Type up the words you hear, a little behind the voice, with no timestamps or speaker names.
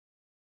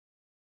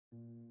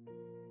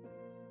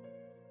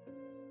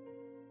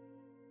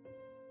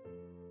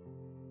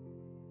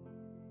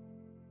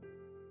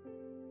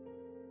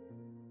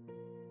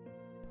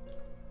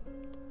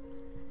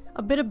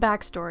A bit of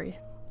backstory.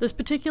 This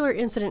particular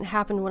incident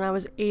happened when I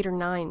was 8 or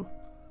 9.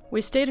 We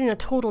stayed in a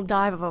total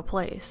dive of a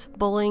place.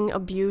 Bullying,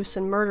 abuse,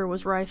 and murder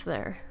was rife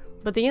there.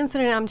 But the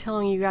incident I'm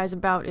telling you guys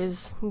about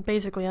is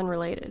basically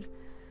unrelated.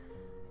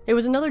 It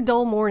was another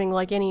dull morning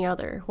like any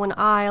other, when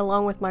I,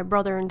 along with my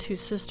brother and 2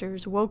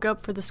 sisters, woke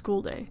up for the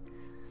school day.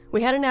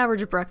 We had an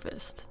average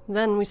breakfast.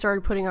 Then we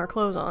started putting our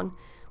clothes on,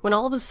 when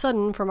all of a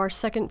sudden, from our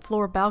second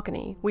floor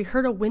balcony, we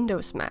heard a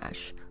window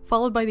smash,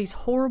 followed by these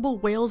horrible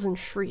wails and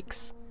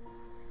shrieks.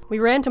 We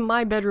ran to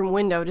my bedroom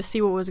window to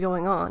see what was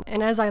going on,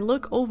 and as I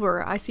look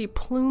over, I see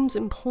plumes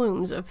and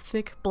plumes of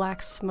thick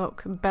black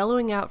smoke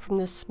bellowing out from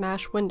this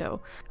smashed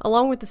window,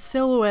 along with the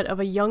silhouette of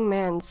a young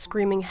man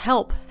screaming,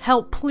 "Help!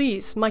 Help,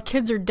 please! My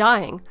kids are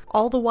dying!"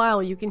 All the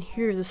while you can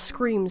hear the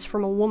screams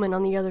from a woman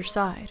on the other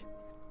side.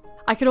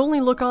 I could only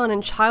look on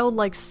in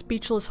childlike,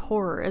 speechless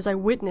horror as I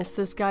witnessed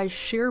this guy's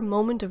sheer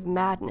moment of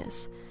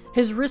madness.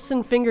 His wrists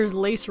and fingers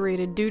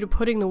lacerated due to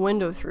putting the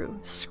window through,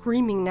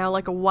 screaming now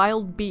like a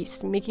wild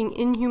beast, making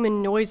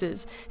inhuman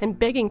noises, and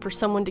begging for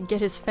someone to get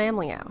his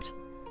family out.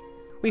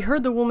 We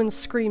heard the woman's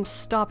screams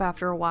stop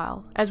after a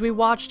while, as we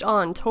watched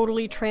on,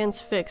 totally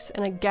transfixed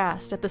and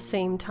aghast at the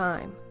same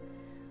time.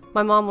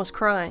 My mom was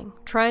crying,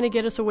 trying to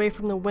get us away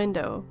from the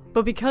window,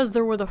 but because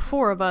there were the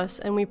 4 of us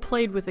and we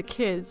played with the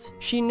kids,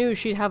 she knew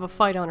she'd have a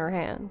fight on her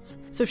hands,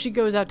 so she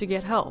goes out to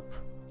get help.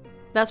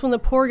 That's when the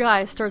poor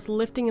guy starts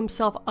lifting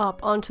himself up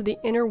onto the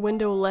inner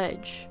window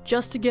ledge,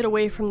 just to get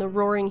away from the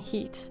roaring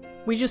heat.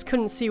 We just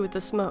couldn't see with the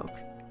smoke.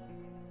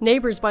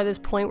 Neighbors by this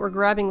point were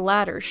grabbing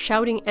ladders,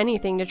 shouting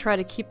anything to try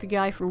to keep the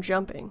guy from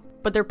jumping,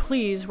 but their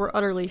pleas were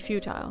utterly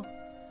futile.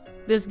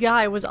 This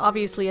guy was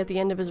obviously at the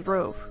end of his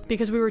rope,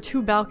 because we were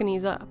 2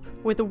 balconies up,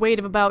 with a weight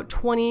of about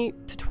 20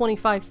 to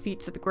 25 feet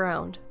to the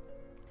ground.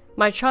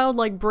 My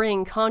childlike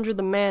brain conjured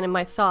the man in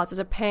my thoughts as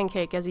a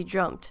pancake as he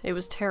jumped. It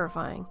was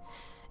terrifying.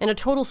 In a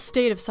total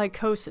state of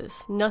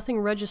psychosis, nothing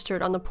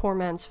registered on the poor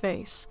man's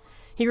face.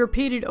 He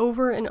repeated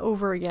over and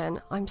over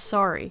again, "I'm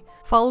sorry,"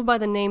 followed by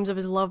the names of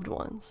his loved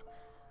ones.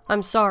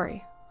 "I'm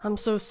sorry. I'm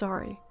so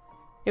sorry."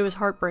 It was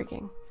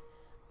heartbreaking.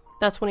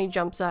 That's when he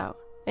jumps out,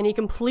 and he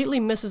completely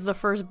misses the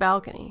first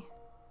balcony.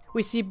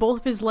 We see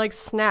both of his legs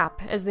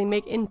snap as they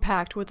make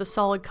impact with the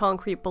solid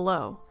concrete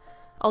below.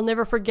 I'll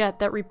never forget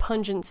that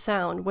repugnant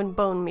sound when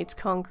bone meets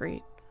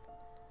concrete.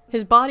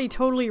 His body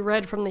totally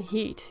red from the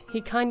heat, he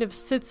kind of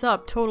sits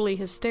up totally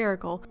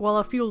hysterical, while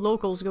a few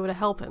locals go to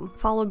help him,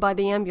 followed by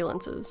the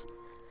ambulances.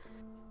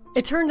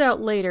 It turned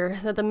out later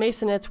that the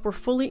masonettes were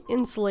fully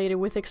insulated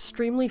with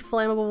extremely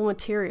flammable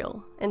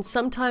material, and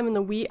sometime in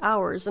the wee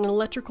hours an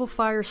electrical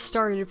fire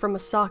started from a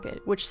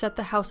socket, which set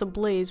the house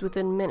ablaze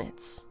within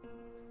minutes.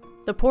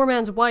 The poor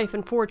man's wife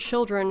and 4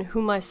 children,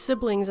 whom my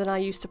siblings and I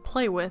used to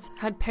play with,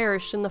 had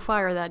perished in the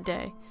fire that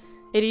day.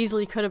 It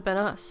easily could have been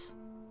us.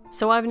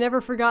 So I've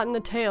never forgotten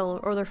the tale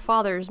or their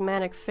father's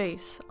manic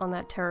face on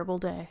that terrible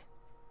day.